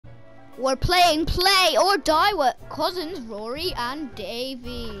We're playing Play or Die with cousins Rory and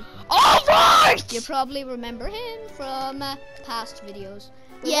Davey. Alright! You probably remember him from past videos.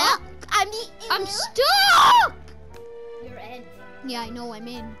 Yeah. I'm stuck! You're in. Yeah, I know I'm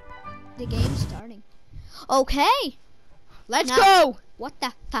in. The game's starting. Okay. Let's go! What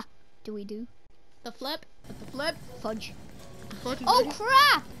the fuck do we do? The flip. The flip. Fudge. Fudge. Oh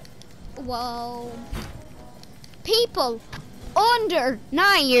crap! Whoa. People under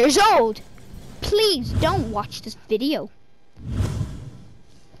 9 years old, please don't watch this video.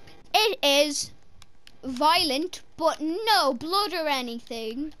 It is violent, but no blood or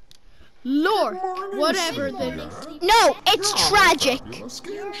anything. Lord, whatever the... No, it's tragic.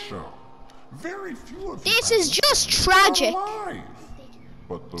 Game show. Very few of This you is just tragic. alive.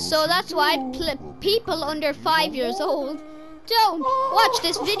 But those So who that's do why will people under 5 years old don't watch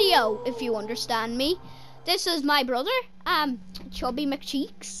this video, if you understand me. This is my brother, Chubby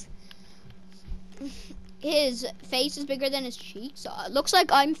McCheeks. His face is bigger than his cheeks. Looks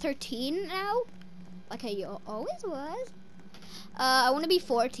like I'm 13 now, like I always was. I want to be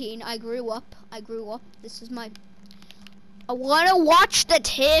 14. I grew up. This is my... I want to watch the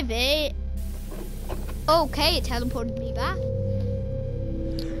TV. Okay, it teleported me back.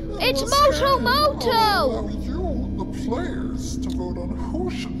 It's Moto! allow you, the players, to vote on who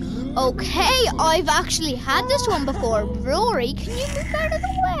should be in the Okay, I've actually had this one before. Rory, can you move out of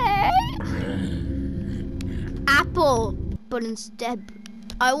the way? Apple, but instead,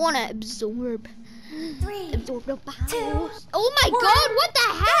 I want to absorb. 3, Absorb the 2, powers. Oh my god, what the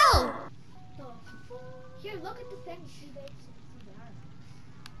hell? Here, look at the thing.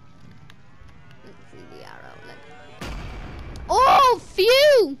 Let's see the arrow. Oh,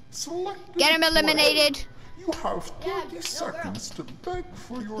 phew! selected Get him eliminated. player. You have 30 seconds to beg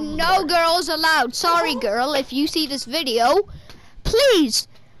for your No life. girls allowed. Sorry, girl. If you see this video, please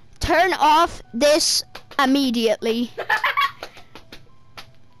turn off this immediately.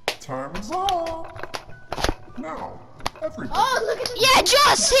 Time's up. Now, everybody. Oh, look at the Yeah,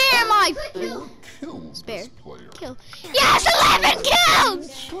 just hear my Or kill Spare. this player. kill. Yes, 11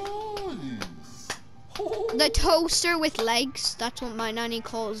 kills! Choice. The toaster with legs. That's what my nanny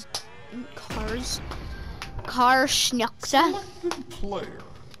calls cars. Car schnuckse. Selected player.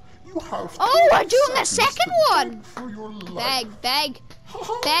 You have Oh, we're 30 doing the seconds second to one. beg for your life. Beg.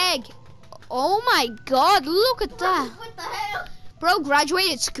 Oh my god, look at that. What the hell? Bro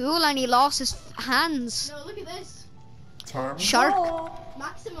graduated school and he lost his hands. No, look at this. Time's Shark. up.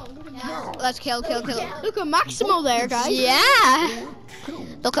 Maximo, look at Now, Let's kill. Look at Maximo there, guys. Yeah. or kill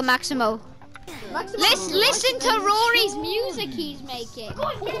Look at Maximo. Maximo. Listen to Rory's music he's making.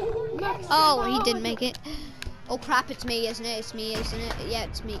 Oh, he didn't make it. Oh crap, it's me, isn't it? It's me, isn't it? Yeah,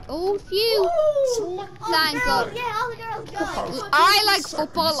 it's me. Oh, phew. Selected Thank God. Yeah, all the girls go. I like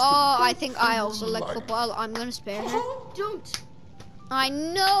football. Oh, I think I also like football. I'm gonna spare her. Don't. I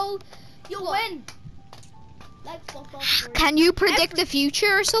know. You'll win. Like football. Can you predict the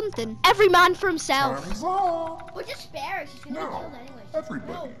future or something? Every man for himself. Time's up. Or just spare her. She's gonna get Now, killed anyway.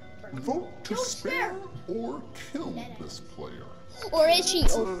 everybody, vote to Don't spare or kill this player. Or is she?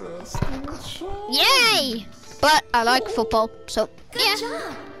 Interesting choice. Yay! But I like football, so yeah.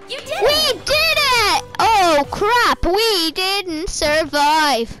 job. You did We did it! Oh crap, we didn't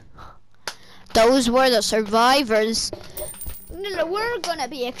survive. Those were the survivors. We're gonna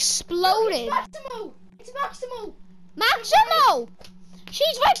be exploded. Maximo. It's Maximo. Maximo!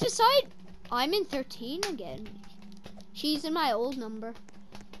 She's right beside. I'm in 13 again. She's in my old number.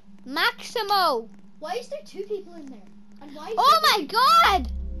 Maximo! Why is there 2 people in there? And why? Is Oh my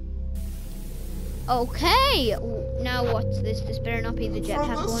god! Okay, now what's this? This better not be the For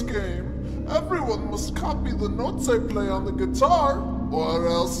jetpack this one. game, everyone must copy the notes I play on the guitar, or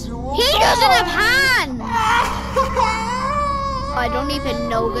else you will He die. doesn't have hands! I don't even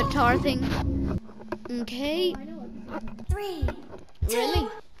know guitar thing. Okay, 3, 2, really?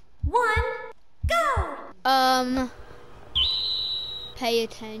 1, go. Pay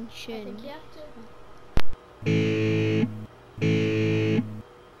attention. You have to.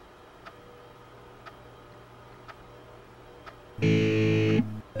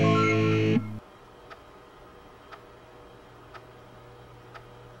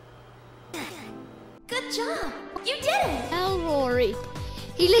 Good job. You did it. Hell, Rory.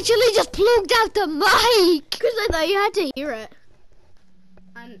 He literally just plugged out the mic. Because I thought you had to hear it.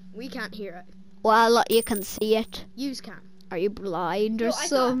 And we can't hear it. Well, you can see it. Yous can. Are you blind or I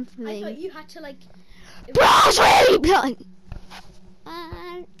something? thought you had to like... Bro's really blind.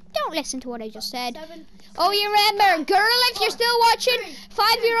 Don't listen to what I just said. 7. Oh, you remember, girl, if you're still watching,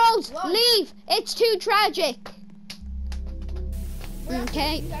 5-year-olds, leave. It's too tragic.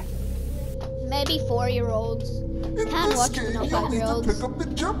 Okay. maybe 4-year-olds. In Can't this watch game, no you'll need to 5-year-olds. pick up the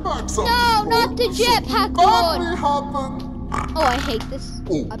jetpacks on No, the not the boat so jetpack badly one. happen. Oh, I hate this.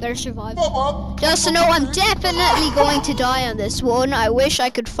 Oh. I better survive. Come on. Just to know, I'm definitely going to die on this one. I wish I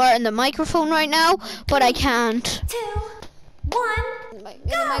could fart in the microphone right now, but I can't. 2, 1.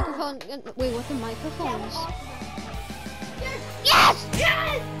 The microphone. Wait, what the microphones? Yes!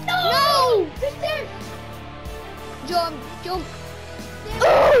 Yes! No! Sister! Jump! Jump!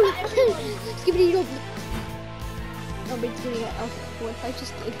 Oh! Skibbity jump! Oh, but it's gonna get. Okay, what if I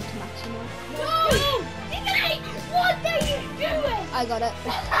just gave it to Maximo? No! Dignity! What are you doing? I got it.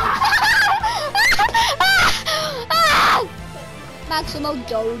 Maximo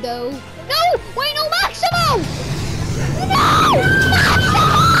Dodo. No! Wait, no, Maximo! No! Maximo!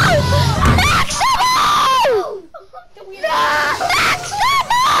 Maximo! Maximo!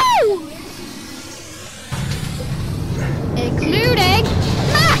 Including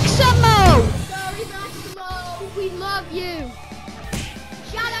Maximo! Sorry, Maximo. We love you.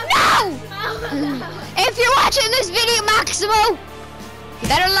 Shut up. No! Maximo. If you're watching this video, Maximo, you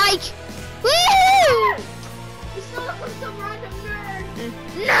better like. Woo! You still look like some random nerd.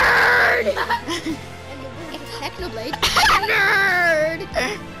 Nerd! Technoblade. Nerd!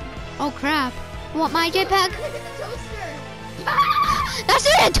 Oh crap. Want my jetpack? Look at the toaster. That's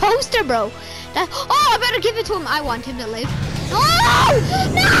not a toaster, bro. Oh, I better give it to him. I want him to live. Oh!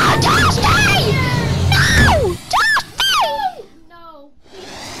 No! Toasty! No! Toasty! No.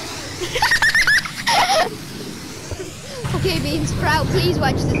 Okay, Bean Sprout, please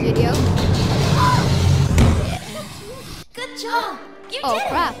watch this video. Good job. You Oh did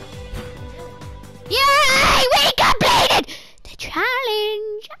crap. Yay! We completed the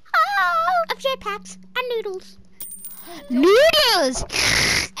challenge of jetpacks and noodles. Noodles!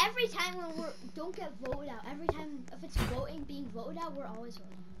 Every time when we don't get voted out, every time if it's being voted out, we're always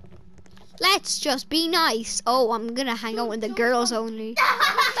winning. Let's just be nice. Oh, I'm gonna hang out with the girls only.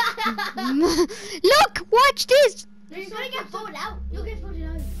 Look! Watch this! You're gonna get voted out. You'll get voted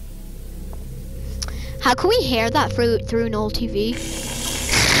out. How can we hear that through Null TV?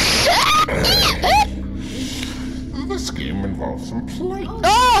 This game involves some play.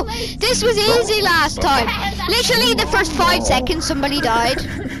 Oh! This was easy last time. Literally the first 5 seconds somebody died.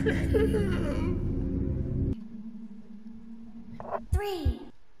 3,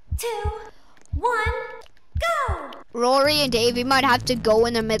 2, 1. Go. Rory and Davey might have to go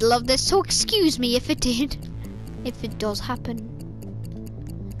in the middle of this, so excuse me if it did. If it does happen.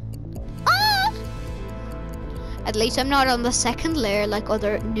 Ah! At least I'm not on the second layer like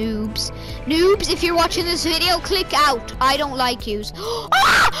other noobs. Noobs, if you're watching this video, click out. I don't like yous.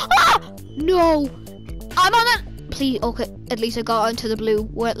 Ah! Ah! No! I'm on it! Please, okay, at least I got onto the blue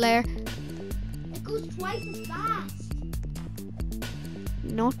wet layer. It goes twice as fast.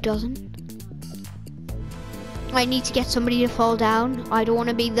 No, it doesn't. I need to get somebody to fall down. I don't want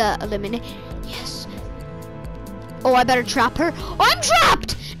to be the eliminate. Yes. Oh, I better trap her. I'm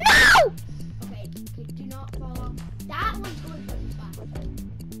trapped! No! Okay, do not fall off. That one's going twice as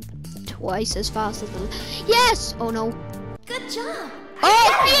fast. Twice as fast as the. Yes! Oh no. Good job. Oh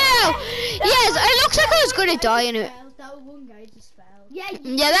yeah! Yes, it looks like I was gonna die in it. That one guy just fell. Yeah,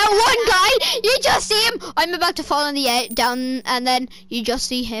 Yeah, that one guy. You just see him. I'm about to fall in the air down, and then you just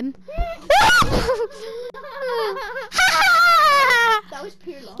see him. That was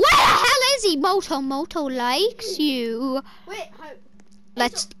pure luck. Where the hell is he? Moto likes you. Wait, how?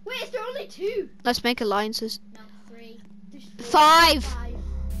 Let's Wait, is there only 2? let's make alliances. No, 3. There's 4. 5. 5.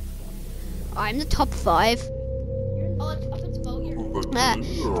 I'm the top 5. Oh, it's up its vote. You're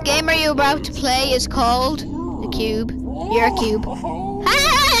The game are you about to play is called The Cube. You're a cube.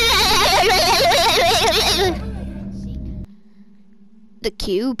 The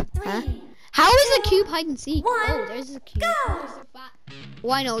cube? 3, Huh? How is the cube hide and seek? 1. Oh, there's the cube. Go.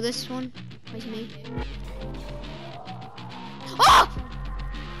 Oh, I know this one. Where's me? Oh!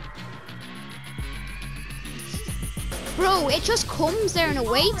 Bro, it just comes there and it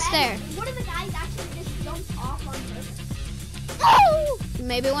waits there. One of the guys actually just jumped off on purpose. Oh!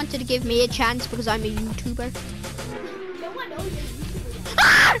 Maybe it wanted to give me a chance because I'm a YouTuber. No one knows you're a YouTuber.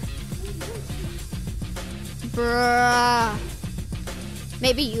 Ah! Bruh.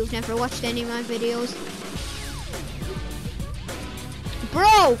 Maybe you've never watched any of my videos.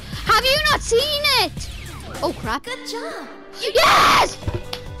 Bro, have you not seen it? Oh crap. Good job. Yes!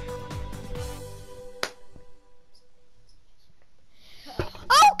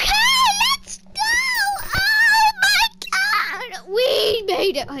 Okay, let's go! Oh my god! We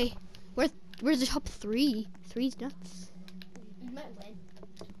made it. Hey, we're the top 3. 3's nuts. You might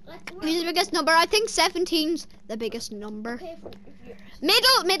win. Who's the biggest number? I think 17's the biggest number. Okay, if you're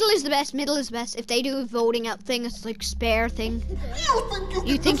Middle is the best. Middle is the best. If they do a voting out thing, it's like spare thing.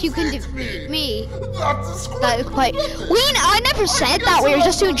 You think you can defeat me? That is That is quite. I never said that. We were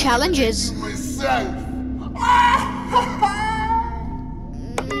just doing challenges. myself.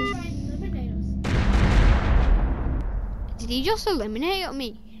 trying to eliminate us. Did he just eliminate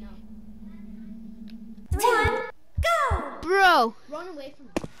me, 1, go! bro? Run away from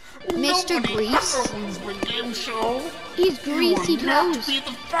Mr. Grease. Wins the game show. He's greasy Not toes. to be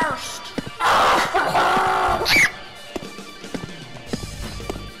the first.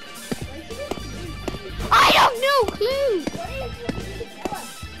 I have no clue.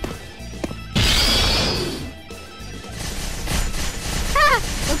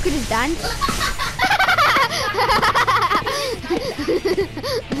 Look at his dance.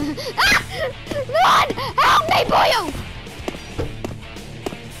 Run! Help me, boyo!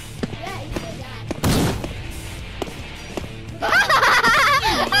 Yeah, you did that.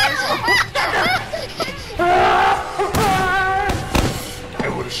 I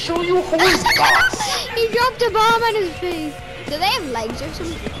will show you who is boss. He dropped a bomb on his face. Do they have legs or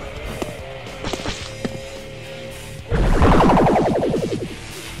something?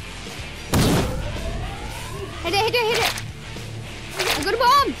 Hit it, hit it, hit it. I got a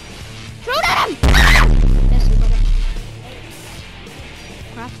bomb. Throw it at him. Yes, we got it.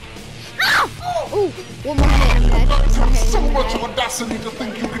 Crap. Ah! Oh, one more hit, I'm dead. One more hit, So I'm much dead. audacity to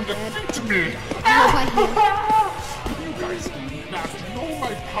think you can defeat me. I hope I hit. You guys do not know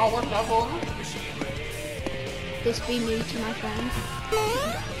my power level. This be me to my friend.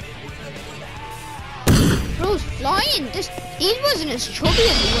 Bro's flying. He wasn't as chubby as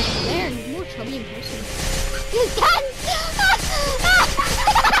he was there. He's more chubby in person. He's done.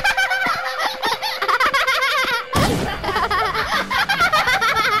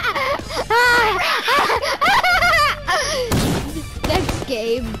 Next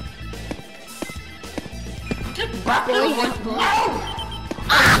game. Get back here Boy, right boy. now.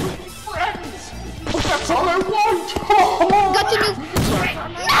 Friends. That's all I want. Got to do.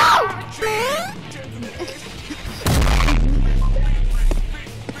 No!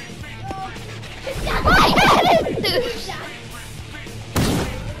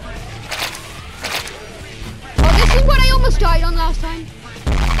 Oh, this is what I almost died on last time.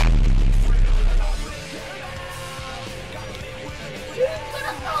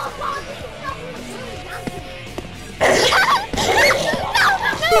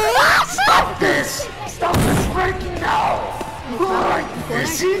 Stop this! Stop this right now! Right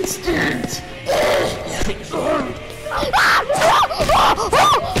this instant!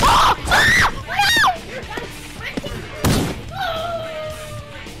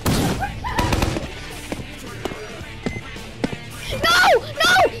 No!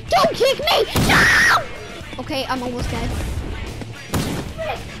 No! Don't kick me! No! Okay, I'm almost dead.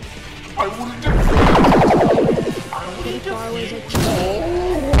 I will defeat Pretty far away as I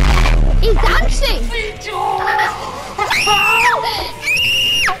can. He's dancing! you! No!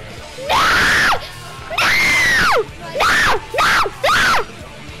 No! No! No!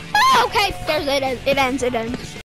 Okay, there's it. It ends.